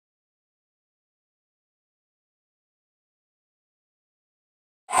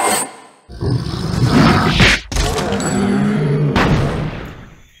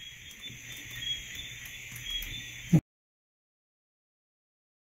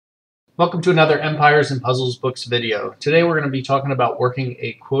Welcome to another Empires and Puzzles Books video. Today we're going to be talking about working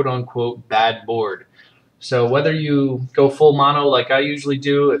a quote-unquote bad board. So whether you go full mono like I usually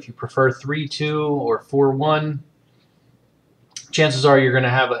do, if you prefer 3-2 or 4-1, chances are you're going to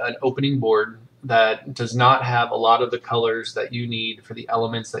have an opening board that does not have a lot of the colors that you need for the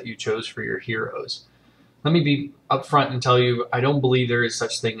elements that you chose for your heroes. Let me be upfront and tell you, I don't believe there is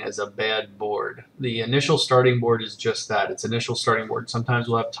such thing as a bad board. The initial starting board is just that. It's initial starting board. Sometimes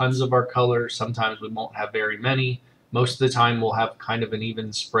we'll have tons of our colors. Sometimes we won't have very many. Most of the time we'll have kind of an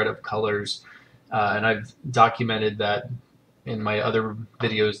even spread of colors. And I've documented that in my other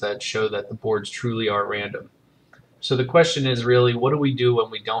videos that show that the boards truly are random. So the question is really, what do we do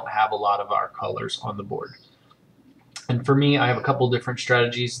when we don't have a lot of our colors on the board? And for me, I have a couple different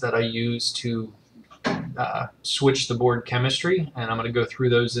strategies that I use to switch the board chemistry, and I'm going to go through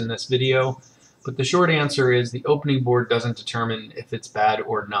those in this video. But the short answer is the opening board doesn't determine if it's bad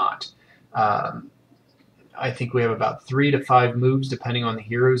or not. I think we have about 3 to 5 moves depending on the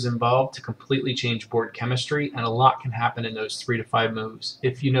heroes involved to completely change board chemistry, and a lot can happen in those 3 to 5 moves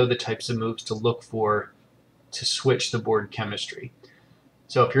if you know the types of moves to look for to switch the board chemistry.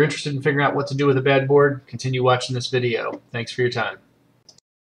 So if you're interested in figuring out what to do with a bad board, continue watching this video. Thanks for your time.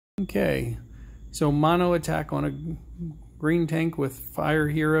 Okay. So mono attack on a green tank with fire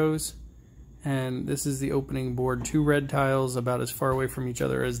heroes, and this is the opening board. 2 red tiles about as far away from each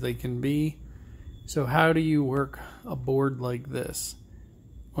other as they can be. So how do you work a board like this?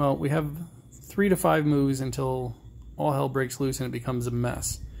 Well, we have 3 to 5 moves until all hell breaks loose and it becomes a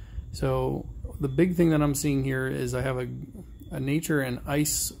mess. So the big thing that I'm seeing here is I have a nature and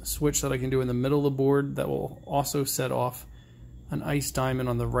ice switch that I can do in the middle of the board that will also set off an ice diamond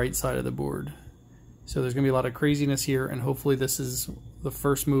on the right side of the board. So there's going to be a lot of craziness here, and hopefully this is the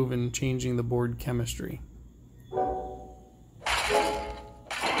first move in changing the board chemistry. Alright,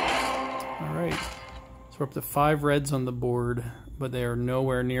 so we're up to 5 reds on the board, but they are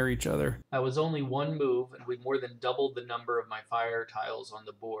nowhere near each other. That was only one move, and we more than doubled the number of my fire tiles on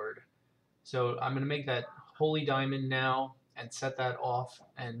the board. So I'm going to make that holy diamond now and set that off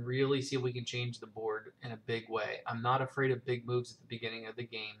and really see if we can change the board in a big way. I'm not afraid of big moves at the beginning of the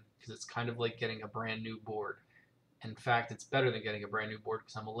game because it's kind of like getting a brand new board. In fact, it's better than getting a brand new board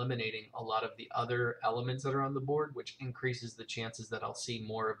because I'm eliminating a lot of the other elements that are on the board, which increases the chances that I'll see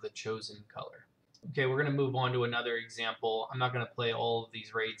more of the chosen color. Okay, we're going to move on to another example. I'm not going to play all of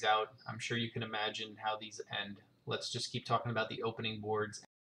these raids out. I'm sure you can imagine how these end. Let's just keep talking about the opening boards.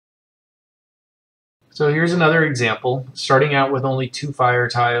 So here's another example, starting out with only 2 fire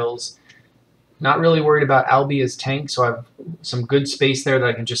tiles. Not really worried about Albia's tank, so I have some good space there that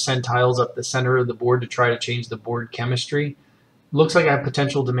I can just send tiles up the center of the board to try to change the board chemistry. Looks like I have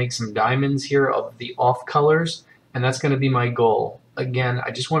potential to make some diamonds here of the off colors, and that's going to be my goal. Again,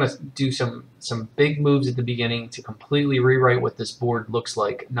 I just want to do some big moves at the beginning to completely rewrite what this board looks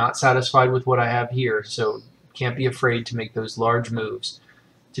like. Not satisfied with what I have here, so can't be afraid to make those large moves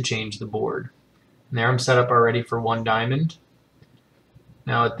to change the board. And there I'm set up already for 1 diamond.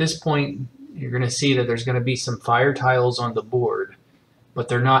 Now at this point, you're going to see that there's going to be some fire tiles on the board, but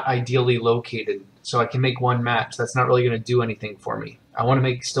they're not ideally located. So I can make 1 match. That's not really going to do anything for me. I want to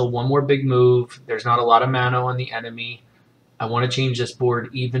make still 1 more big move. There's not a lot of mana on the enemy. I want to change this board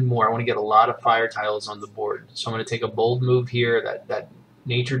even more. I want to get a lot of fire tiles on the board. So I'm going to take a bold move here. That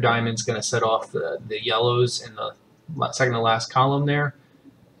nature diamond's going to set off the yellows in the second to last column there.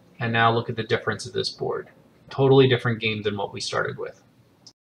 And now look at the difference of this board. Totally different game than what we started with.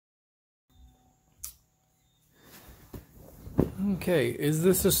 Okay, is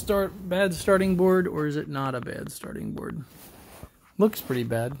this a bad starting board, or is it not a bad starting board? Looks pretty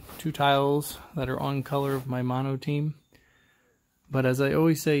bad. 2 tiles that are on color of my mono team. But as I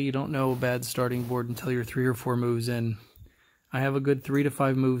always say, you don't know a bad starting board until you're 3 or 4 moves in. I have a good 3 to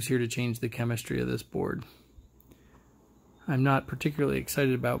 5 moves here to change the chemistry of this board. I'm not particularly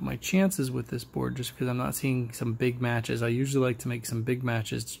excited about my chances with this board just because I'm not seeing some big matches. I usually like to make some big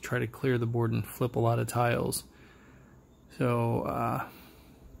matches to try to clear the board and flip a lot of tiles. So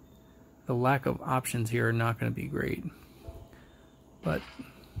the lack of options here are not going to be great. But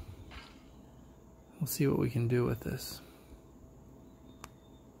we'll see what we can do with this.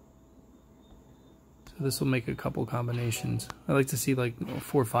 So this will make a couple combinations. I like to see like a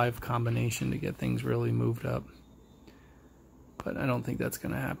 4 or 5 combination to get things really moved up. But I don't think that's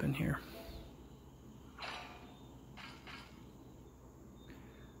going to happen here.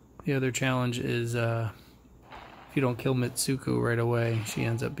 The other challenge is if you don't kill Mitsuko right away, she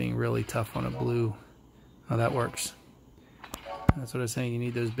ends up being really tough on a blue. Oh, that works. That's what I was saying. You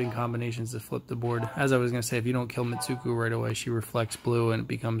need those big combinations to flip the board. As I was going to say, if you don't kill Mitsuku right away, she reflects blue and it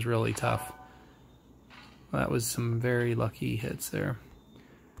becomes really tough. That was some very lucky hits there.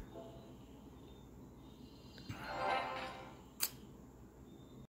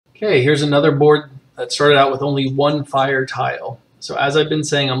 Okay, here's another board that started out with only one fire tile. So as I've been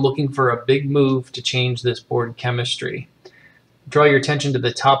saying, I'm looking for a big move to change this board chemistry. Draw your attention to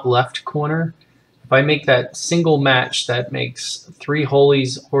the top left corner. If I make that single match that makes 3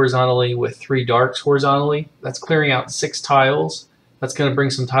 holies horizontally with 3 darks horizontally, that's clearing out 6 tiles. That's going to bring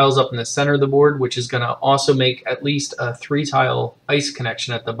some tiles up in the center of the board, which is going to also make at least a 3-tile ice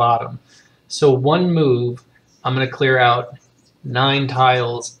connection at the bottom. So one move, I'm going to clear out 9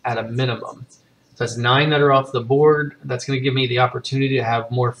 tiles at a minimum. So that's 9 that are off the board. That's going to give me the opportunity to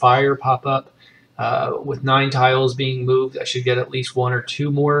have more fire pop up. With 9 tiles being moved, I should get at least 1 or 2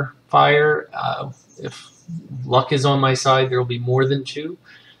 more fire. If luck is on my side, there will be more than 2.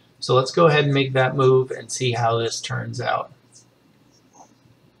 So let's go ahead and make that move and see how this turns out.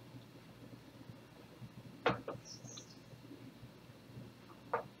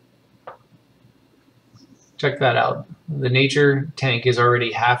 Check that out. The nature tank is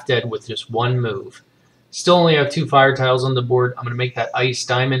already half dead with just one move. Still only have 2 fire tiles on the board. I'm going to make that ice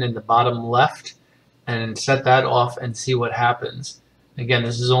diamond in the bottom left and set that off and see what happens. Again,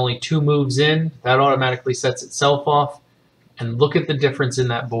 this is only 2 moves in. That automatically sets itself off. And look at the difference in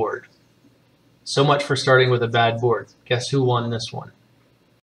that board. So much for starting with a bad board. Guess who won this one?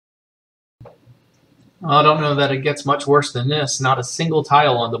 I don't know that it gets much worse than this. Not a single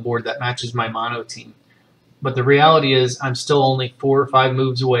tile on the board that matches my mono team. But the reality is I'm still only 4 or 5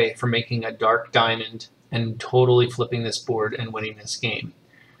 moves away from making a dark diamond and totally flipping this board and winning this game.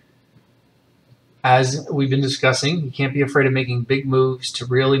 As we've been discussing, you can't be afraid of making big moves to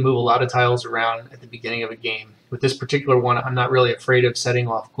really move a lot of tiles around at the beginning of a game. With this particular one, I'm not really afraid of setting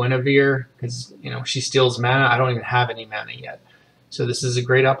off Guinevere because, she steals mana. I don't even have any mana yet. So this is a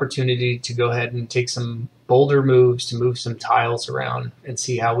great opportunity to go ahead and take some bolder moves to move some tiles around and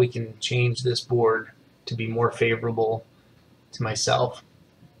see how we can change this board to be more favorable to myself.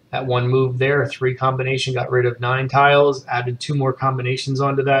 That one move there, 3 combination, got rid of 9 tiles, added 2 more combinations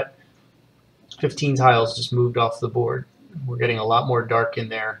onto that. 15 tiles just moved off the board. We're getting a lot more dark in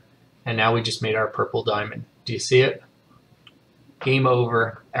there, and now we just made our purple diamond. Do you see it? Game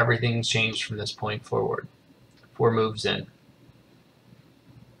over. Everything's changed from this point forward. 4 moves in.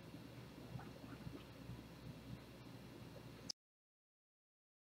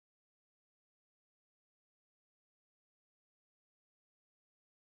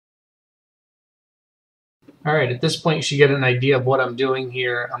 Alright, at this point you should get an idea of what I'm doing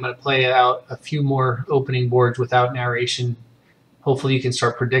here. I'm going to play out a few more opening boards without narration. Hopefully you can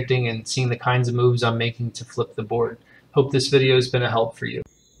start predicting and seeing the kinds of moves I'm making to flip the board. Hope this video has been a help for you.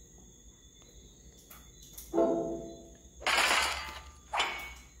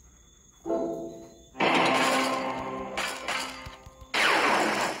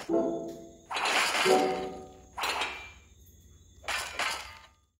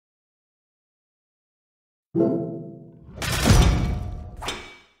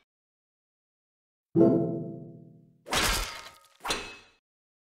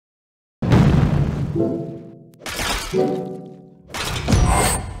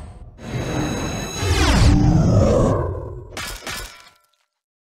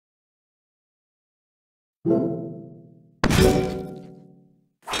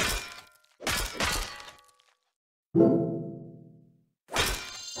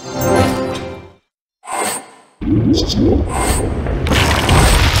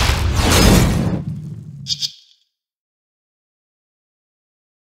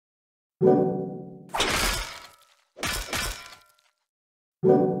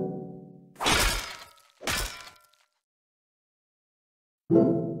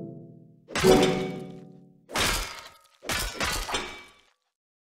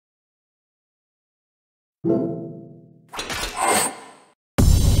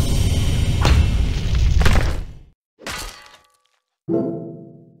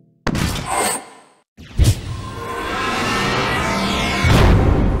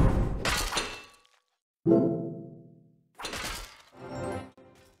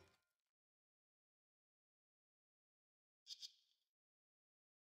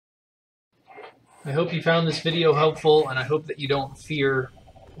 I hope you found this video helpful, and I hope that you don't fear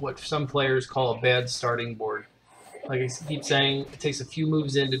what some players call a bad starting board. Like I keep saying, it takes a few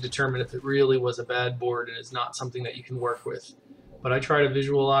moves in to determine if it really was a bad board and is not something that you can work with. But I try to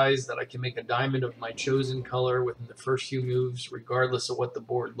visualize that I can make a diamond of my chosen color within the first few moves, regardless of what the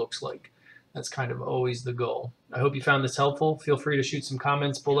board looks like. That's kind of always the goal. I hope you found this helpful. Feel free to shoot some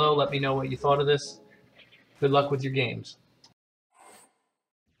comments below. Let me know what you thought of this. Good luck with your games.